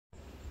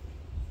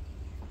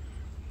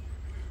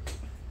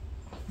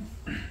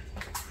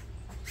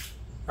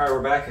Alright,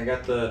 we're back. I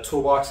got the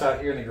toolbox out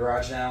here in the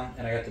garage now,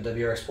 and I got the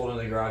WRX pulled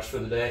into the garage for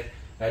the day.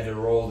 I had to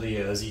roll the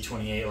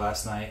Z28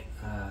 last night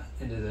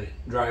into the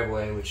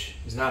driveway, which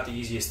is not the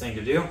easiest thing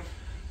to do.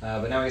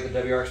 But now we got the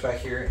WRX back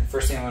here.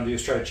 First thing I'm going to do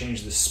is try to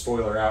change the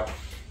spoiler out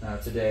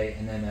today,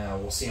 and then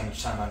we'll see how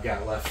much time I've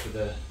got left for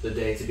the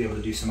day to be able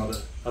to do some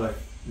other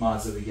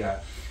mods that we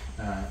got.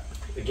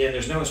 Again,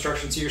 there's no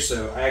instructions here,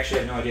 so I actually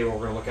have no idea what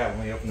we're going to look at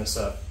when we open this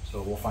up,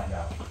 so we'll find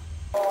out.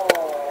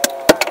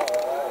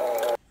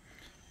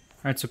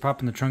 Alright, so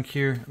popping the trunk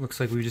here, it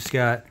looks like we just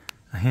got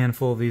a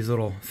handful of these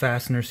little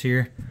fasteners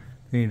here.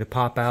 We need to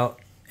pop out,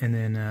 and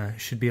then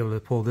should be able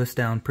to pull this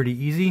down pretty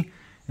easy.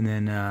 And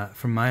then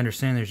from my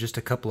understanding, there's just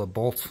a couple of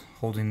bolts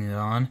holding it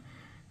on,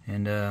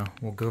 and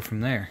we'll go from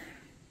there.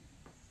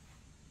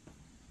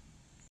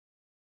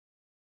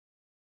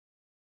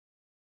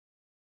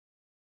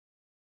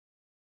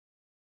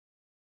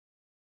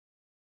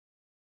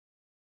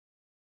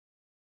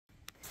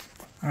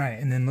 Alright,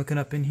 and then looking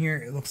up in here,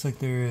 it looks like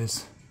there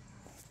is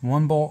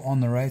one bolt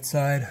on the right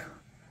side,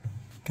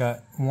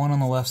 got one on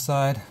the left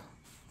side,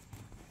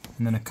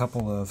 and then a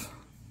couple of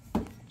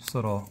just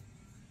little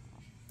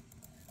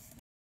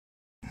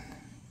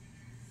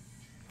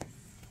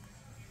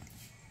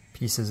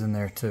pieces in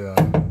there to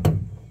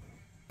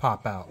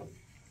pop out.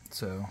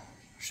 So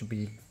should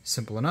be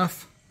simple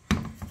enough.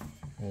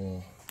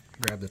 We'll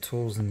grab the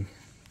tools and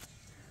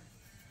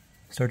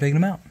start taking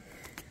them out.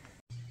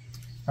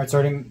 Alright, so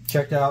I already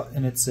checked out,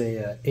 and it's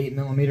a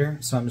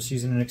 8mm, so I'm just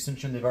using an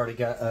extension. They've already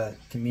got a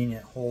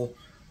convenient hole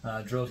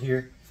drilled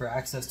here for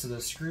access to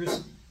those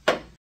screws. It's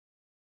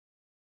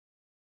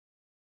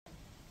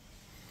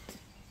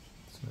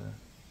a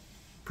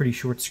pretty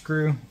short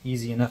screw,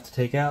 easy enough to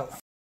take out.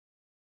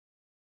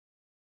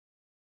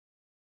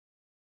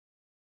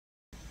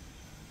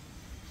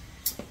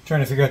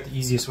 Trying to figure out the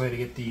easiest way to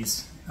get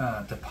these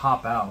to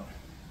pop out.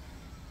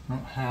 I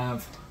don't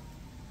have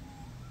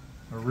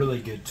a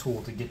really good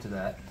tool to get to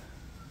that.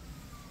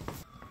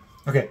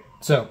 Okay,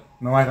 so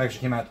my wife actually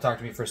came out to talk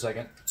to me for a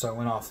second, so I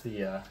went off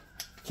the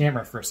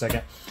camera for a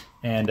second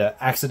and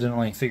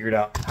accidentally figured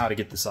out how to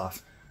get this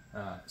off.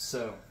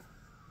 So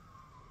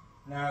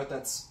now that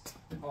that's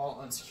all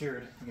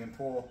unsecured, you can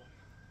pull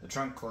the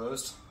trunk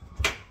closed.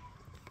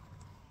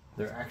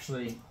 They're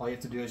actually, all you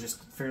have to do is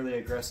just fairly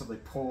aggressively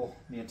pull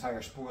the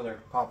entire spoiler,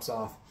 pops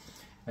off.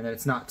 And then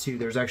it's not two,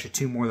 there's actually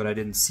two more that I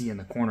didn't see in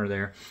the corner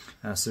there.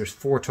 So there's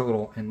 4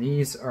 total, and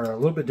these are a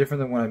little bit different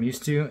than what I'm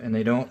used to, and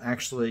they don't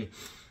actually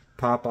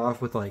pop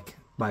off with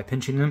by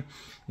pinching them.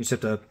 You just have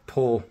to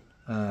pull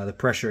the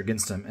pressure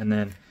against them, and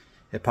then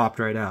it popped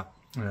right out.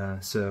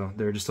 So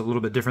they're just a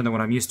little bit different than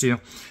what I'm used to.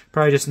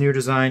 Probably just newer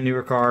design,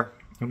 newer car.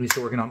 I'm used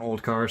to working on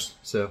old cars,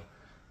 so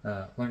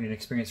learning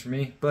experience for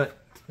me. But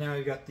now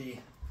we've got the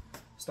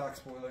stock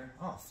spoiler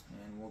off,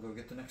 and we'll go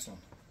get the next one.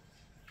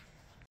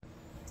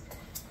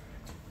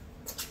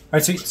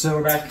 Alright, sweet. So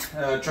we're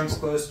back. Trunk's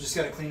closed. Just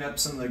got to clean up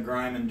some of the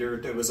grime and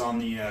dirt that was on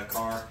the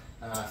car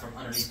from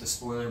underneath the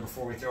spoiler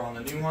before we throw on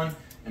the new one.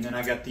 And then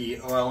I've got the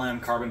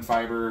OLM carbon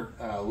fiber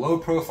low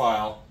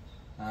profile,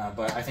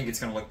 but I think it's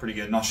going to look pretty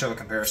good. And I'll show a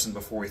comparison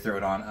before we throw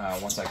it on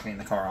once I clean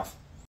the car off.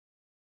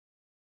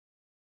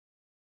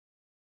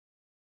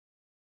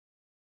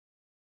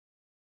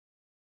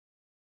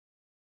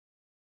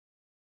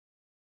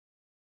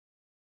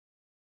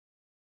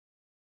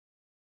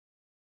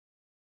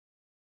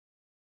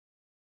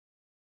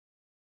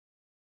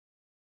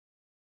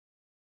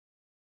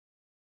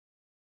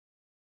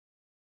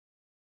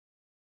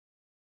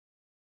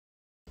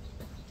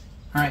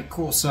 Alright,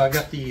 cool. So I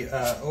got the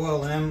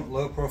OLM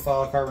low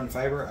profile carbon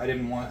fiber. I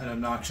didn't want an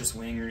obnoxious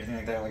wing or anything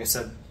like that. Like I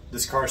said,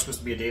 this car is supposed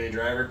to be a daily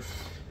driver.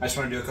 I just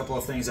want to do a couple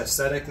of things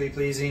aesthetically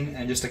pleasing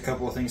and just a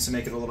couple of things to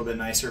make it a little bit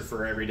nicer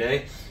for every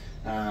day.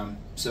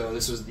 So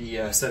this was the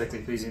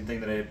aesthetically pleasing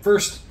thing that I did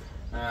first.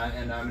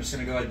 And I'm just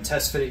going to go ahead and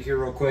test fit it here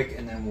real quick,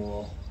 and then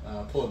we'll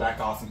pull it back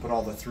off and put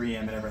all the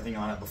 3M and everything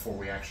on it before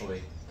we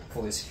actually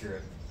fully secure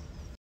it.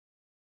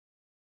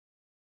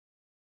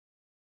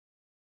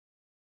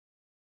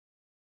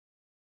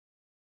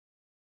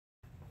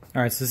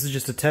 Alright, so this is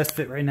just a test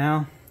fit right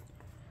now,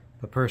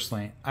 but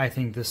personally, I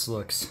think this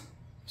looks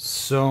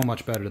so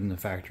much better than the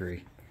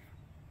factory.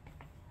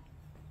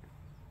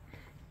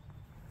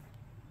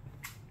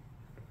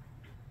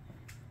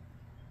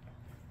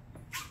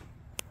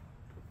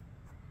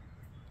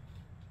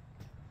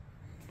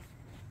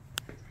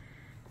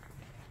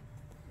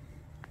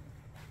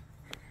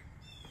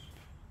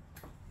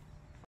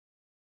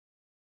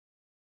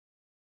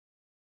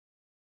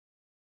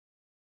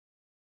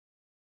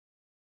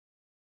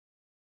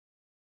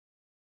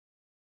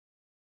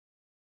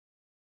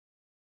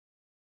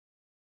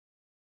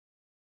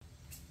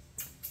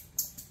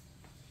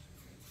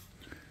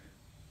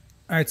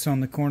 Alright, so on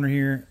the corner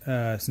here,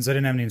 since I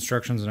didn't have any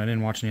instructions and I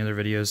didn't watch any other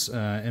videos,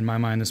 in my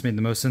mind this made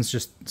the most sense.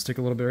 Just stick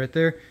a little bit right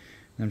there.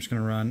 And I'm just going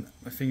to run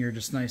my finger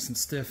just nice and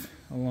stiff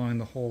along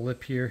the whole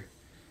lip here.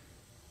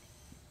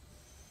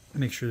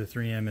 Make sure the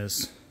 3M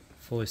is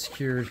fully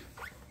secured.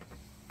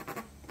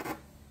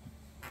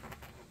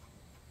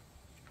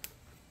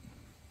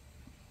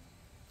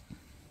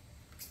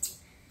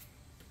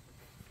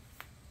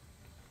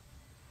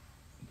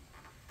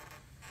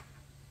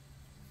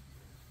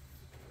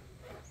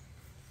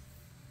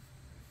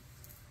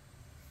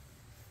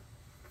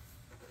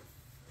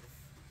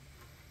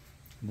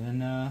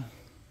 then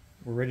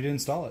we're ready to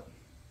install it.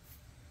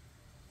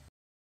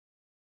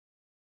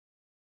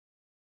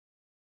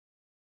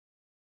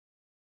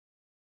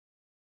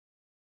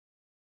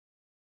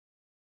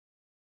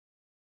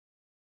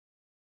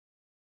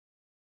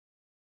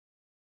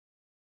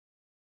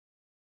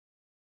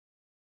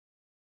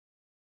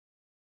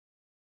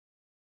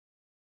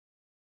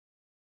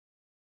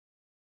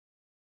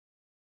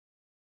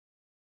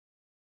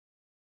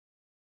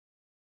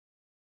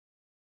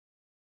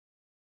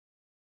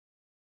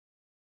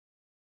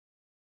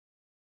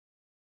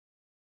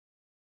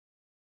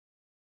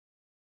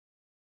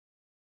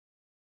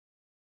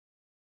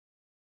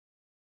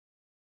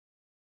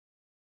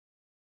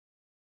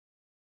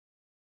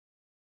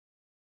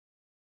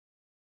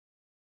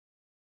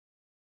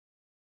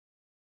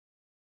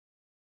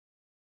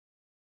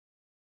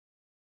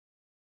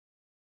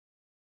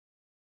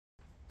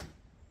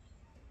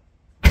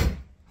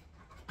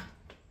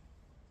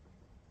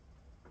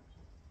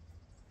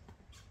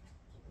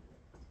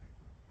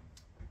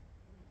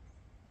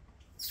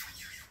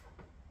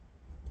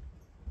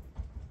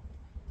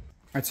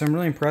 Alright, so I'm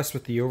really impressed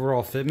with the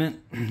overall fitment.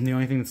 The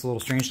only thing that's a little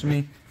strange to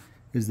me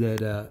is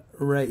that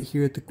right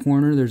here at the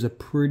corner there's a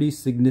pretty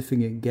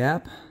significant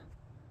gap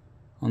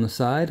on the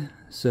side.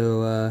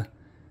 So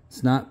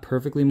it's not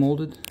perfectly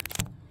molded,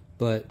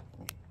 but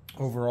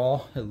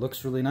overall it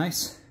looks really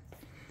nice.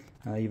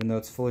 Even though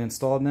it's fully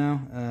installed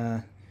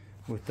now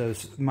with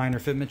those minor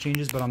fitment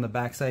changes. But on the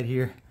back side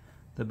here,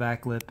 the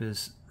back lip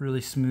is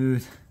really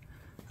smooth.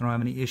 I don't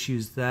have any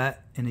issues with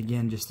that. And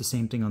again, just the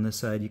same thing on this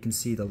side. You can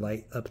see the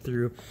light up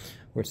through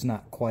where it's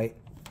not quite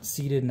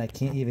seated, and I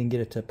can't even get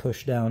it to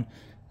push down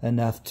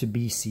enough to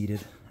be seated.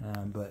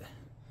 But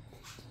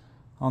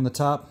on the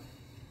top,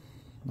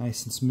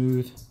 nice and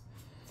smooth.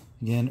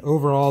 Again,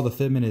 overall the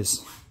fitment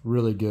is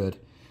really good.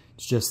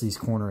 It's just these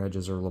corner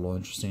edges are a little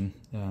interesting.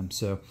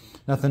 So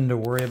nothing to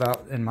worry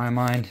about in my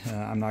mind.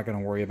 I'm not going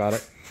to worry about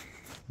it.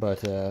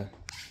 But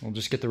we'll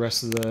just get the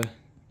rest of the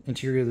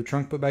interior of the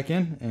trunk put back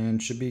in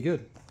and should be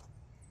good.